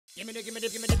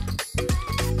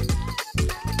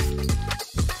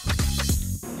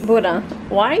Buddha,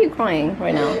 why are you crying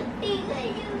right now? Because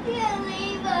you can't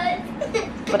leave us.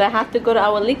 But I have to go to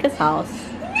Awalika's house.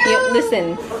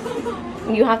 Listen,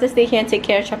 you have to stay here and take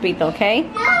care of Chapito, okay?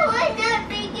 No, I'm not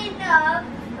big enough.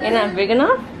 You're not big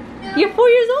enough? No. You're 4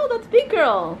 years old, that's big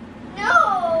girl.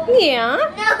 No. Yeah.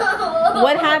 No.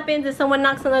 What happens if someone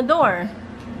knocks on the door?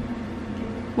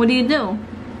 What do?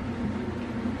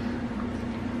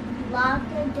 Lock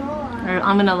the door. Or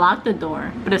I'm gonna lock the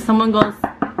door. But if someone goes,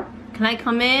 can I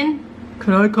come in?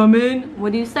 Can I come in?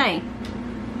 What do you say?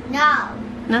 No.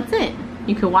 That's it.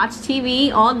 You can watch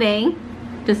TV all day.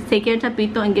 Just take care of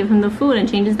Chapito and give him the food and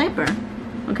change his diaper.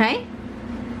 Okay?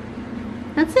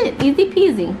 That's it. Easy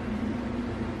peasy.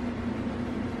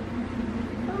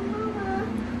 Mama,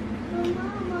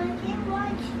 I can't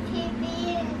watch TV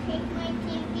and take my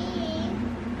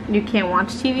TV. You can't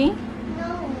watch TV? No.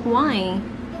 Why?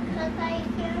 Because I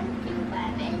can't do by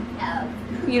myself.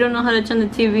 You don't know how to turn the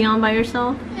TV on by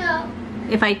yourself? No.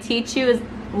 If I teach you,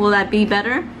 will that be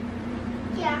better?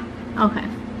 Yeah. Okay.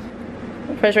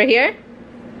 Press right here.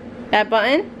 That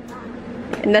button.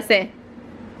 And that's it.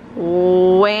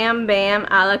 Wham bam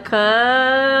alaka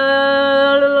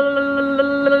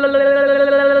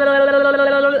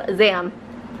zam.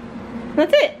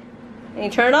 That's it. And you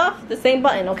turn it off, the same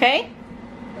button, okay?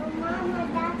 But Mama,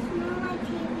 that's not my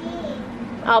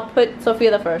TV. I'll put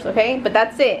Sophia the first, okay? But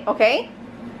that's it, okay?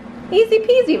 Easy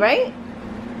peasy, right?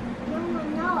 Mama,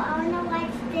 no, I want to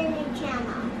watch Disney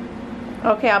Channel.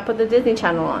 Okay, I'll put the Disney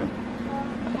Channel on.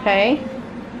 Okay?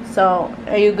 So,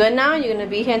 are you good now? You're gonna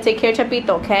be here and take care of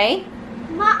Chapito, okay?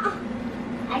 Ma,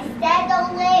 I said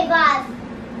don't leave us.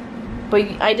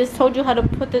 But I just told you how to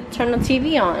turn the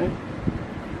TV on.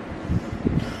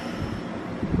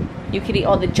 You could eat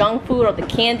all the junk food or the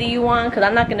candy you want, because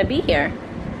I'm not gonna be here.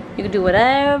 You can do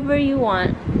whatever you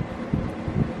want.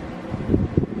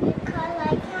 Because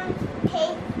I can't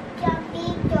take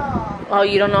Chapito. Oh,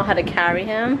 you don't know how to carry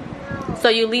him? No. So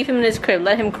you leave him in his crib,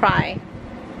 let him cry.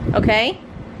 Okay?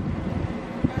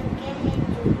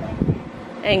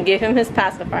 And give him his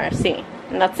pacifier, see.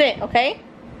 And that's it, okay?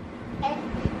 And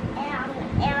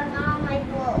all my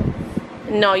boobs.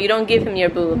 No, you don't give him your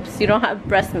boobs. You don't have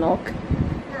breast milk.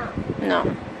 No.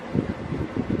 No.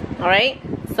 Alright?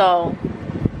 So,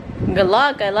 good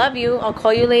luck. I love you. I'll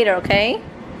call you later, okay?